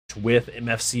with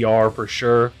MFCR for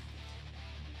sure.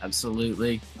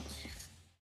 Absolutely.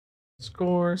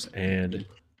 Scores and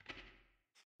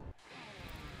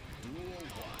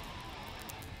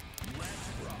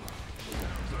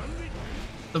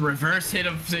the reverse hit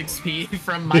of 6P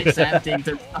from Mike Saftig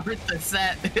to start the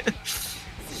set.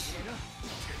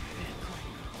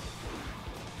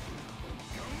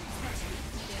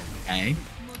 Okay.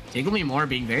 TickleMeMour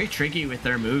being very tricky with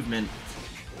their movement.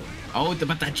 Oh,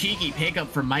 but the cheeky pickup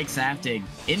from Mike Saftig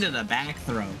into the back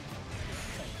throw.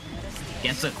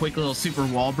 Gets a quick little super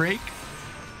wall break.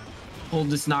 Hold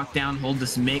this knockdown, hold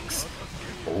this mix.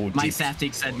 oh, Mike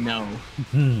Saftig said no.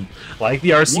 like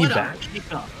the RC What back. a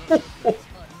pickup.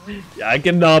 Yeah, I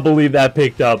cannot believe that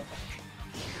picked up.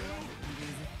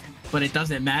 But it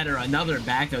doesn't matter. Another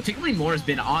back throw. TickleMeMour has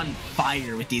been on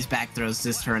fire with these back throws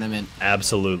this tournament.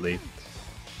 Absolutely.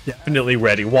 Definitely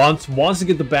ready. Wants to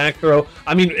get the back throw.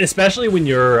 I mean, especially when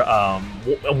you're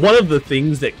one of the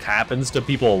things that happens to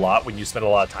people a lot when you spend a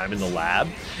lot of time in the lab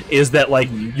is that like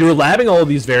you're labbing all of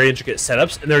these very intricate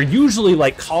setups, and they're usually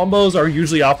like combos are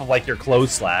usually off of like your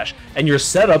close slash, and your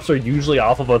setups are usually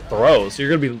off of a throw. So you're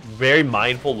gonna be very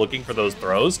mindful looking for those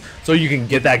throws so you can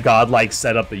get that godlike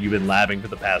setup that you've been labbing for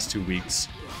the past 2 weeks.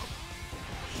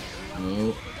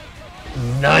 Oh.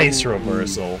 Nice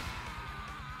reversal.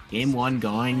 Game 1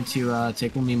 going to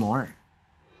TickleMeMour.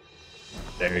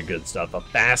 Very good stuff. A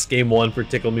fast game 1 for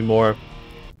TickleMeMour.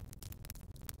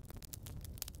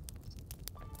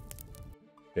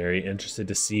 Very interested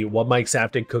to see what Mike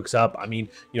Saftig cooks up. I mean,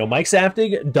 you know, Mike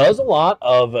Saftig does a lot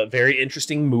of very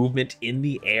interesting movement in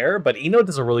the air, but Eno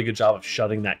does a really good job of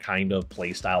shutting that kind of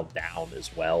playstyle down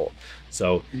as well.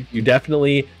 So you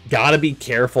definitely got to be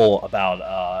careful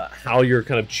about how you're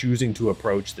kind of choosing to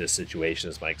approach this situation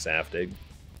as Mike Saftig.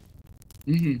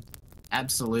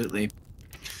 Absolutely.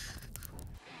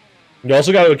 You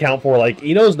also got to account for, like,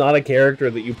 Eno's not a character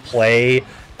that you play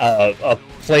a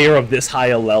player of this high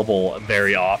a level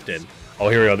very often. Oh,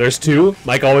 here we go. There's 2.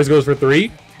 Mike always goes for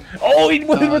 3. Oh, he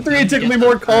went for 3 and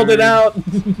TickleMeMour called it out.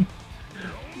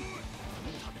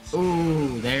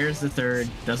 Ooh, there's the 3rd.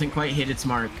 Doesn't quite hit its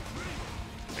mark.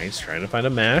 Nice, trying to find a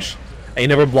mash. I ain't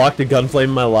never blocked a gunflame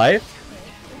in my life.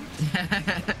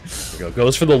 There we go.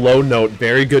 Goes for the low note.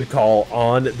 Very good call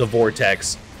on the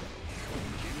Vortex.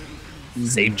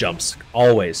 Safe jumps,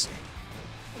 always.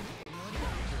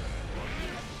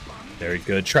 Very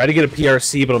good. Try to get a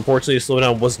PRC, but unfortunately the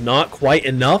slowdown was not quite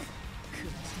enough.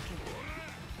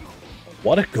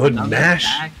 What a good mash.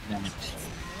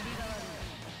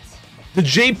 The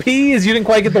JP is you didn't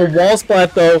quite get the wall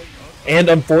splat though. And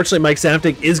unfortunately Mike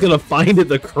Saftig is going to find it.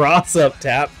 The cross up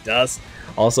tap dust.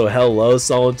 Also, hello,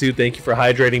 Solitude. Thank you for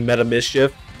hydrating Meta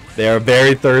Mischief. They are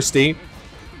very thirsty.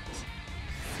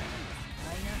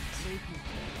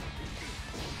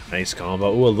 Nice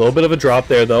combo. Ooh, a little bit of a drop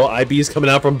there, though. IB's coming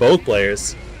out from both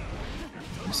players.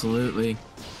 Absolutely.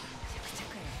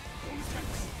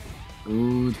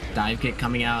 Ooh, dive kick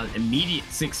coming out. Immediate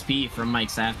 6P from Mike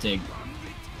Saftig.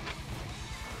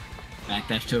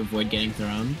 Backdash to avoid getting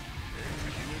thrown.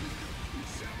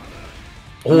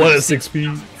 Oh, what a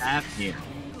 6P. Here.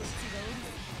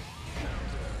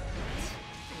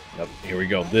 Yep, here we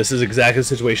go. This is exactly the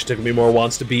situation TickleMeMour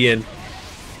wants to be in.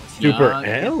 Super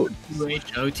out.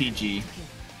 OTG.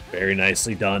 Very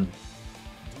nicely done.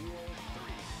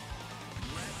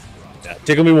 Yeah,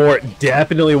 TickleMeMour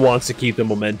definitely wants to keep the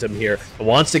momentum here.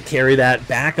 Wants to carry that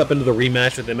back up into the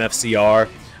rematch with MFCR.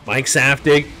 Mike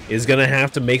Saftig is going to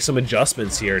have to make some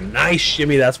adjustments here. Nice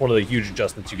shimmy. That's one of the huge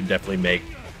adjustments you can definitely make.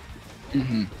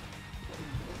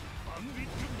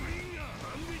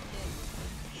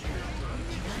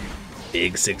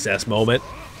 Big success moment.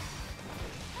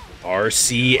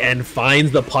 RC and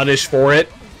finds the punish for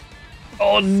it.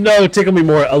 Oh no,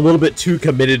 TickleMeMour a little bit too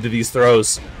committed to these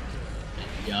throws.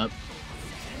 Yup.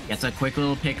 Gets a quick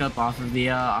little pickup off of the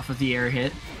air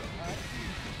hit.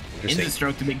 Into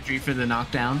stroke to big tree for the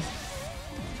knockdown.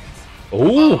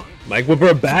 Ooh, Mike went for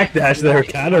a backdash there,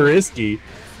 kind of risky.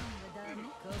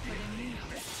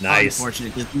 Nice.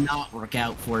 Unfortunate, did not work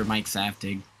out for Mike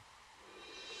Saftig.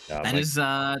 That is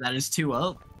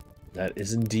 2-0. That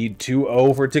is indeed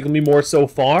 2-0 for TickleMeMour so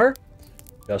far.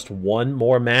 Just one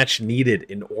more match needed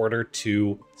in order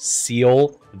to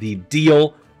seal the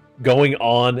deal going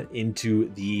on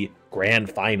into the grand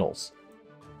finals.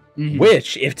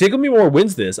 Which, if TickleMeMour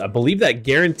wins this, I believe that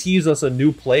guarantees us a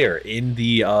new player in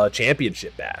the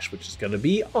championship bash, which is going to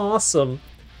be awesome.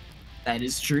 That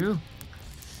is true.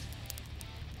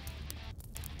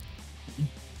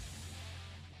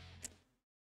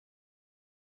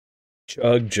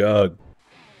 Chug, chug.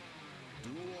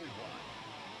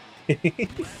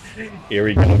 Here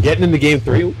we go. Getting into game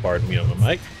 3. Ooh, pardon me on the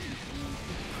mic.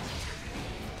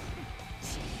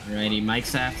 Alrighty, Mike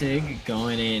Saftig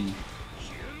going in.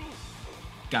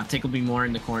 Got TickleMeMour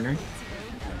in the corner.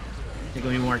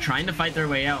 TickleMeMour trying to fight their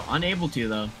way out. Unable to,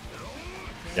 though.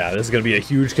 Yeah, this is going to be a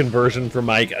huge conversion for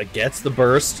Mike. Gets the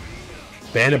burst.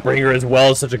 Bandit Bringer as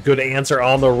well is such a good answer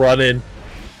on the run-in.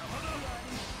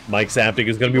 Mike Saftig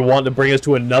is going to be wanting to bring us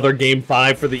to another game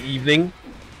 5 for the evening.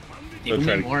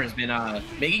 TickleMeMour has been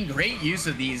making great use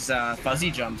of these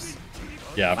fuzzy jumps.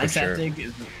 Yeah, Mike for sure. Saftig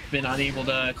has been unable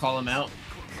to call him out. Here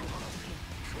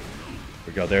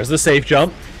we go. There's the safe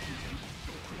jump.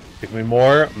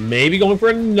 TickleMeMour maybe going for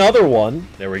another one.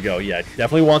 There we go. Yeah,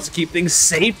 definitely wants to keep things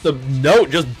safe. The note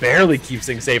just barely keeps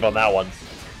things safe on that one.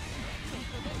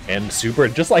 And super,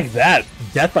 just like that,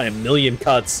 death by a million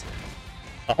cuts.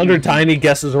 100 tiny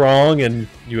guesses wrong, and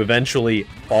you eventually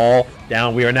fall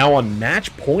down. We are now on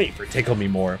match point for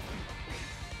TickleMeMour.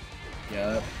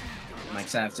 Yep. Mike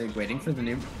Saftig waiting for the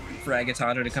new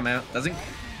Pariahdox to come out. Doesn't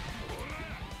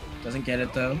get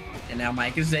it though. And now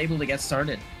Mike is able to get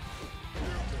started.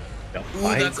 Yep, Ooh,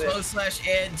 the close slash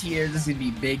end here. This is gonna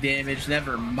be big damage.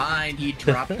 Never mind, he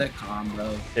dropped the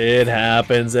combo. It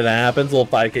happens. It happens. Little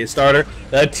 5K starter.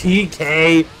 The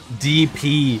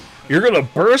TKDP. You're gonna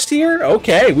burst here?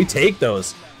 Okay, we take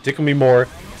those. TickleMeMour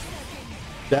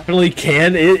definitely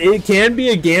can. It can be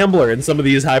a gambler in some of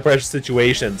these high pressure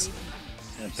situations.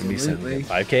 Absolutely.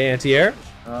 5K anti-air.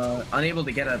 Unable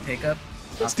to get a pickup.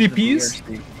 SDPs.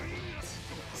 Here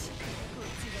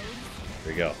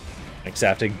we go. Mike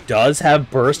Saftig does have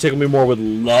burst. TickleMeMour would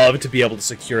love to be able to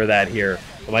secure that here.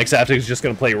 But Mike Saftig is just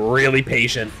going to play really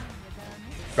patient.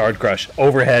 Guard crush.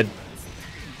 Overhead.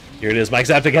 Here it is. Mike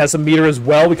Saftig has some meter as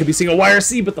well. We could be seeing a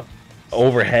YRC, but the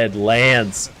overhead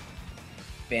lands.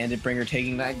 Bandit Bringer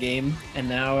taking that game. And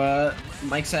now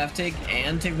Mike Saftig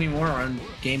and TickleMeMour are on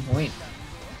game point.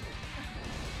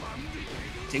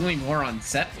 TickleMeMour on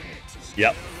set.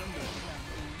 Yep.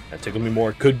 That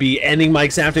TickleMeMour could be ending Mike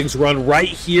Saftig's run right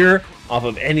here off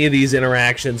of any of these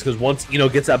interactions, because once Eno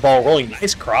gets that ball rolling,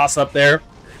 nice cross up there.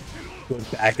 Good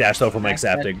backdash though for Mike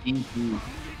Saftig.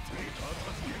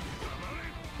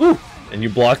 Woo! And you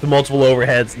block the multiple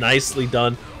overheads. Nicely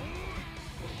done.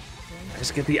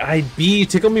 Just get the IB.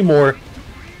 TickleMeMour.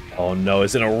 Oh no,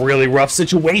 it's in a really rough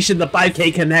situation. The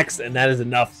 5K connects, and that is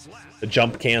enough. The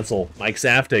jump cancel. Mike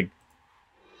Saftig.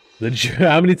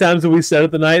 How many times have we said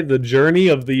it tonight? The journey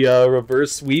of the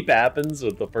reverse sweep happens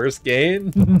with the first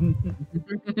game.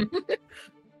 You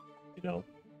know,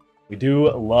 we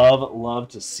do love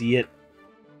to see it.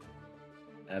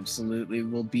 Absolutely,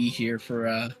 we'll be here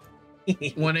for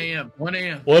 1 a.m. 1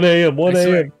 a.m. 1 a.m. 1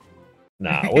 a.m.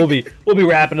 Nah, we'll be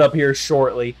wrapping up here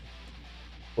shortly.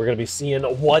 We're gonna be seeing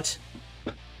what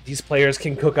these players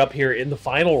can cook up here in the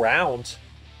final round.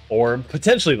 Or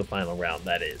potentially the final round,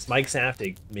 that is. Mike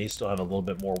Saftig may still have a little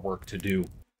bit more work to do.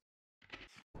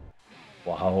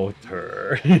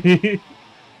 Wouter.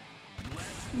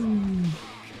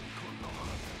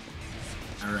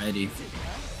 Alrighty.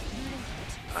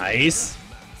 Nice.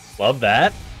 Love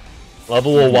that. Love a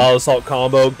little Wild Assault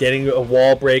combo, getting a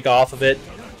wall break off of it.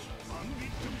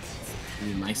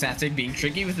 Mike Saftig being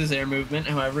tricky with his air movement,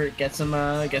 however, it gets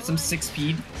some 6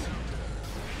 speed.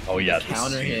 Oh yeah,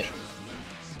 Counter hit.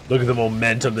 Look at the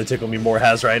momentum that TickleMeMour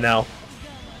has right now.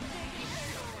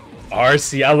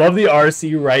 RC, I love the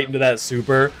RC right into that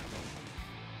super.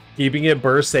 Keeping it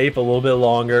burst safe a little bit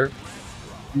longer.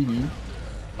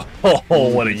 Oh,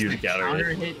 what a huge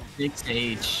counter hit. Big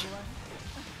stage.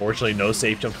 Fortunately, no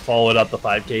safe jump to follow it up. The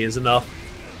 5K is enough.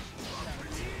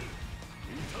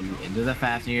 Into the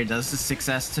Fafnir, does the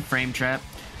 6S to frame trap.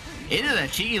 Into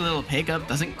that cheeky little pickup,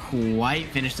 doesn't quite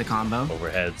finish the combo.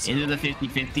 Overheads. Into the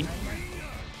 50-50.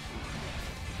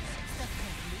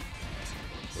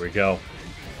 Here we go.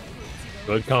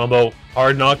 Good combo.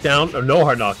 Hard knockdown, or no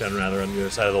hard knockdown rather, on the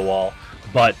other side of the wall.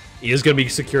 But he is going to be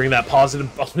securing that positive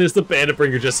bonus. The Bandit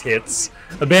Bringer just hits.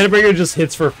 The Bandit Bringer just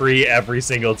hits for free every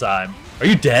single time. Are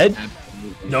you dead?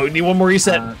 Absolutely. No, you need one more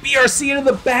reset. BRC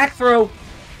into the back throw.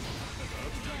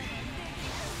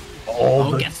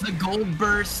 Oh, gets the gold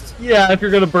burst. Yeah, if you're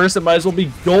going to burst, it might as well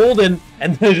be golden.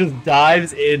 And then it just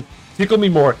dives in.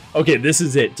 TickleMeMour. Okay, this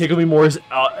is it. TickleMeMour is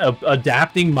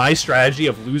adapting my strategy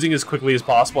of losing as quickly as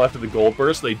possible after the gold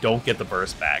burst so they don't get the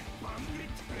burst back.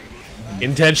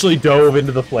 Intentionally dove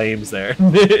into the flames there.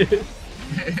 Here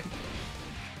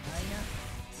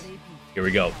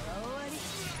we go.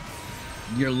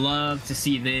 You'll love to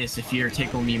see this if you're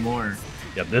TickleMeMour.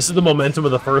 Yep, this is the momentum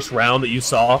of the first round that you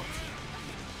saw.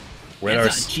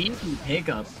 It's a cheeky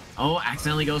pickup. Oh,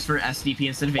 accidentally goes for SDP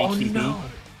instead of HTP. No.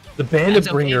 The Bandit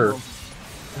Bringer.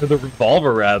 Or the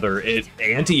revolver, rather. It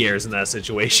anti-airs in that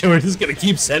situation. We're just going to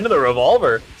keep sending the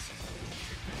revolver.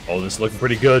 Oh, this is looking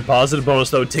pretty good. Positive bonus,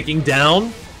 though, ticking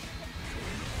down.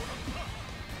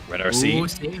 Red RC. Ooh,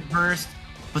 save burst,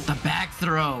 but the back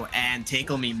throw, and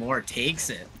TickleMeMour takes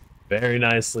it. Very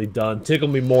nicely done.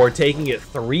 TickleMeMour taking it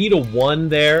 3-1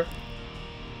 there.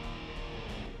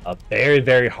 A very,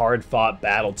 very hard-fought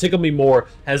battle. TickleMeMour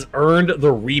has earned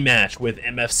the rematch with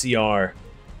MFCR.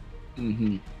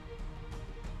 Mm-hmm.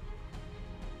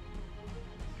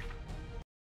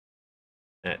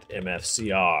 At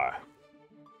MFCR.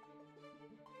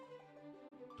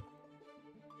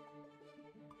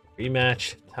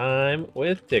 Rematch time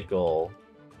with Tickle.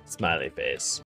 Smiley face.